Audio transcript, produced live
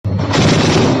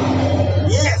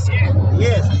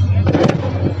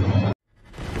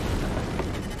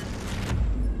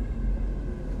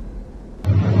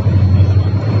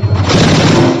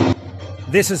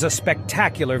This is a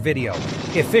spectacular video.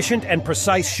 Efficient and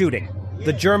precise shooting.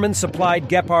 The German-supplied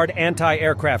Gepard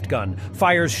anti-aircraft gun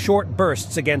fires short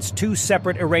bursts against two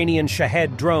separate Iranian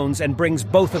Shahed drones and brings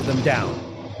both of them down.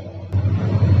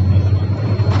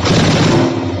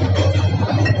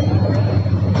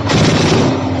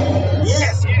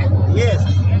 Yes, yes.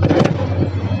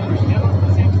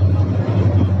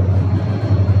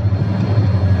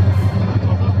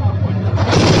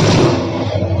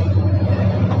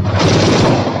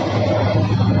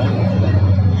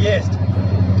 Есть,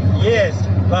 есть,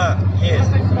 да, есть.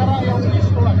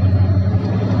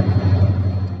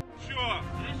 Все,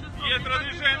 есть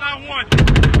разрешение на огонь.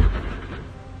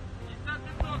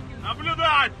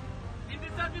 Наблюдать.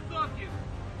 50%.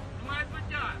 Знімає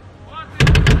звиття.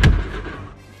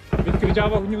 Відкриття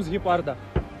вогню з Гепарда.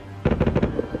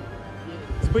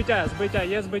 Збиття,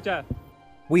 є збиття.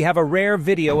 We have a rare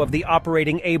video of the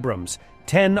operating Abrams,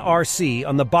 10 RC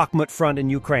on the Bakhmut front in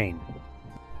Ukraine.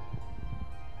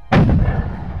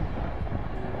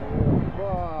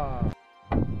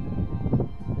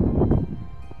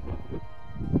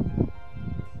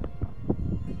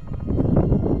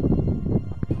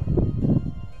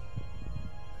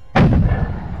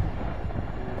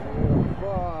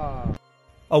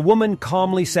 A woman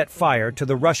calmly set fire to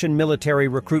the Russian military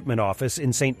recruitment office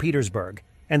in St. Petersburg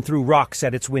and threw rocks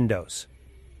at its windows.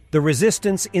 The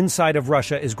resistance inside of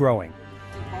Russia is growing.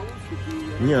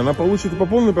 Не, она получит по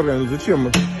полной программе.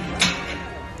 Зачем?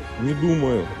 Не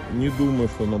думаю,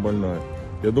 что она больная.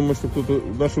 Я думаю, что кто-то,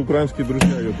 наши украинские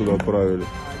друзья ее туда отправили.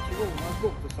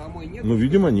 Ну,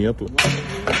 видимо, нету.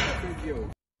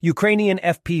 Ukrainian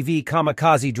FPV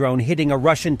kamikaze drone hitting a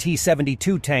Russian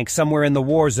T-72 tank somewhere in the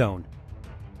war zone.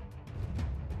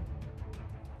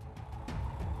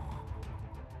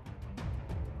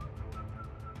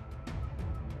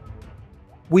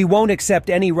 We won't accept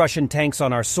any Russian tanks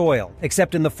on our soil,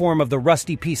 except in the form of the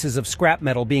rusty pieces of scrap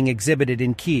metal being exhibited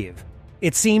in Kyiv.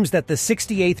 It seems that the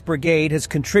 68th Brigade has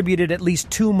contributed at least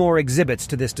 2 more exhibits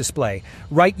to this display.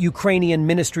 Write Ukrainian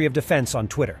Ministry of Defense on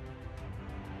Twitter.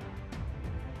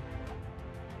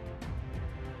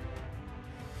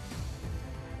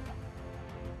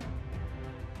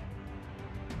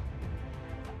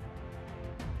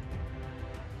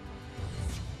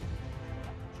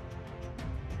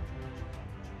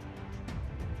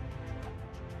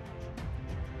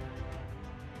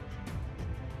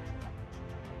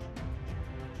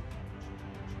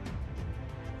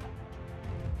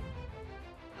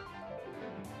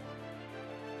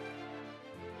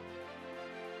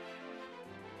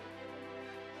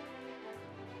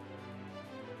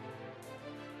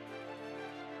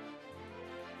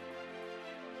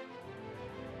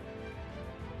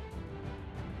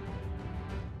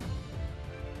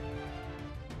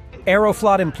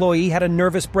 Aeroflot employee had a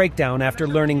nervous breakdown after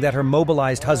learning that her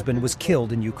mobilized husband was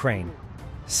killed in Ukraine.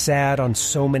 Sad on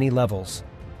so many levels.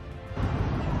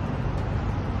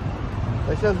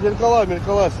 Сейчас зеркала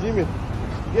снимет.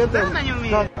 Да, она не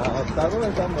умеет. А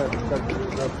второе там,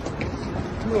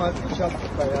 ну, отпечатки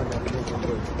постоянно.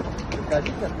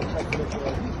 Приходить, отпечатки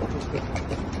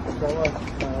давать.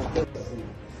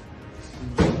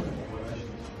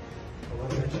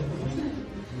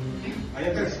 А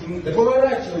я как сниму? Да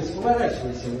поворачивайся.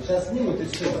 Сейчас снимут и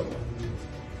все.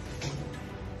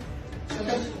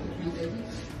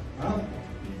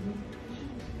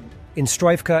 In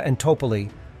Stroivka and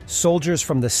Topoli, soldiers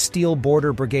from the Steel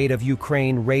Border Brigade of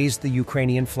Ukraine raised the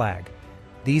Ukrainian flag.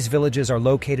 These villages are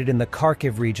located in the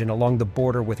Kharkiv region along the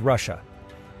border with Russia.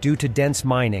 Due to dense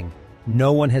mining,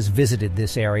 no one has visited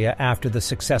this area after the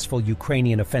successful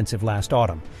Ukrainian offensive last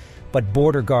autumn. But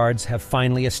border guards have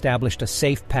finally established a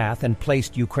safe path and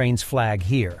placed Ukraine's flag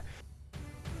here.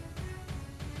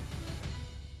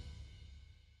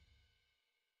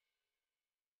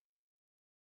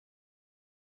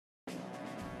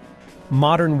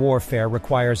 Modern warfare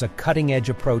requires a cutting-edge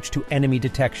approach to enemy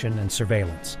detection and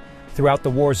surveillance. Throughout the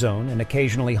war zone, and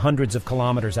occasionally hundreds of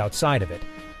kilometers outside of it,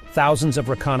 thousands of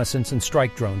reconnaissance and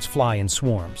strike drones fly in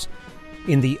swarms.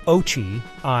 In the OCHI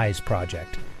Eyes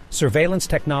project, surveillance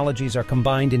technologies are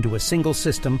combined into a single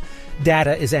system,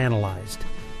 data is analyzed,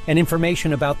 and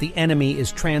information about the enemy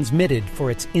is transmitted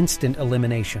for its instant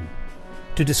elimination.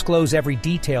 To disclose every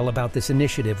detail about this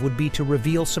initiative would be to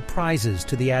reveal surprises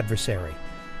to the adversary.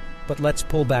 But let's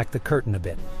pull back the curtain a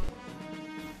bit.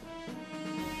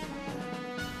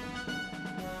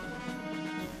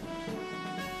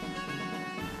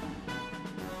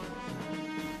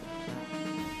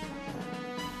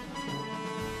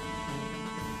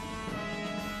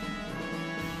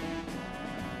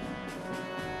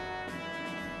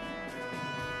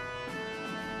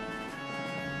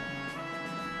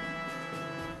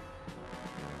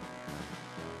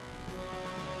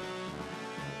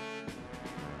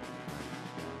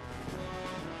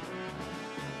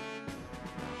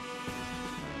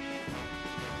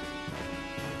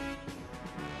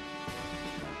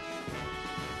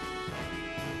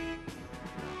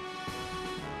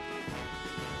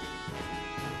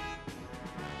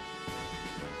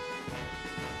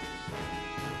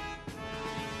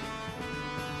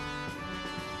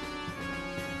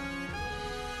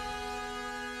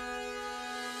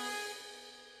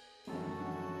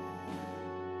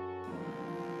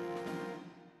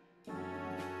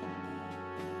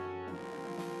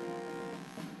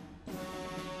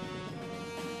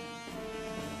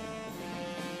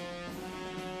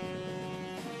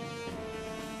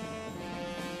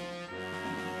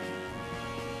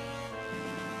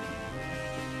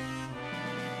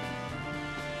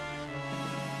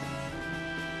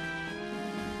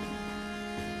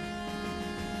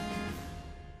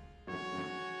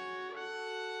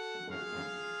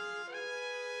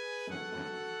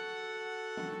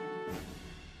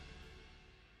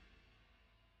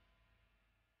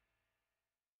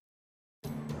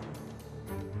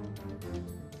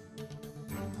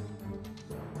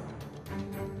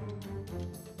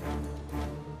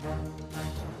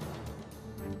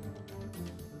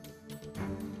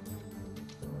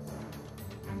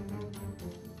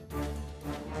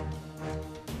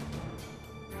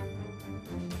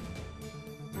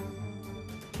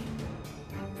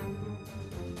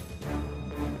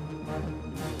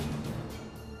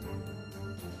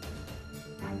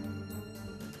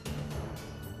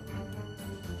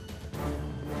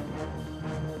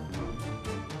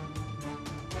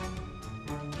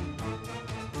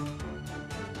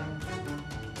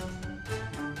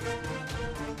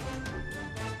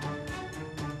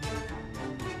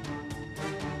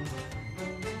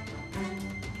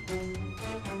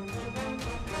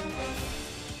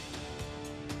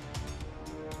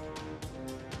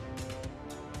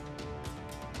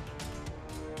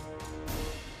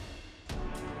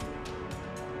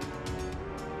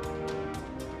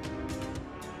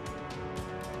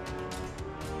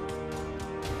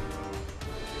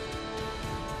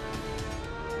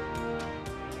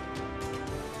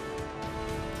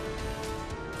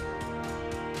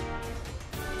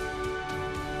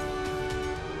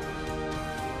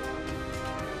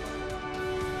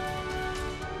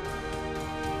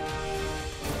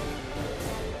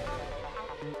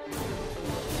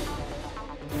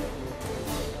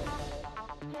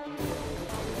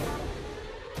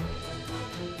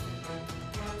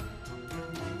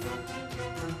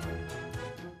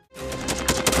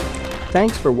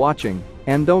 Thanks for watching,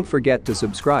 and don't forget to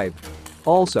subscribe.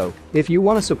 Also, if you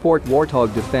want to support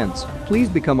Warthog Defense, please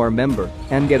become our member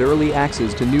and get early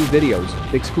access to new videos,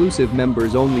 exclusive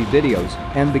members-only videos,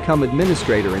 and become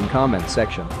administrator in comment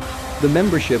section. The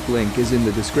membership link is in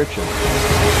the description.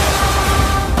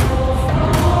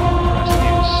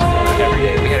 Rescues every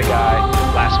day. We had a guy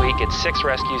last week at 6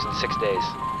 rescues in 6 days.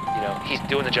 You know, he's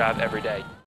doing the job every day.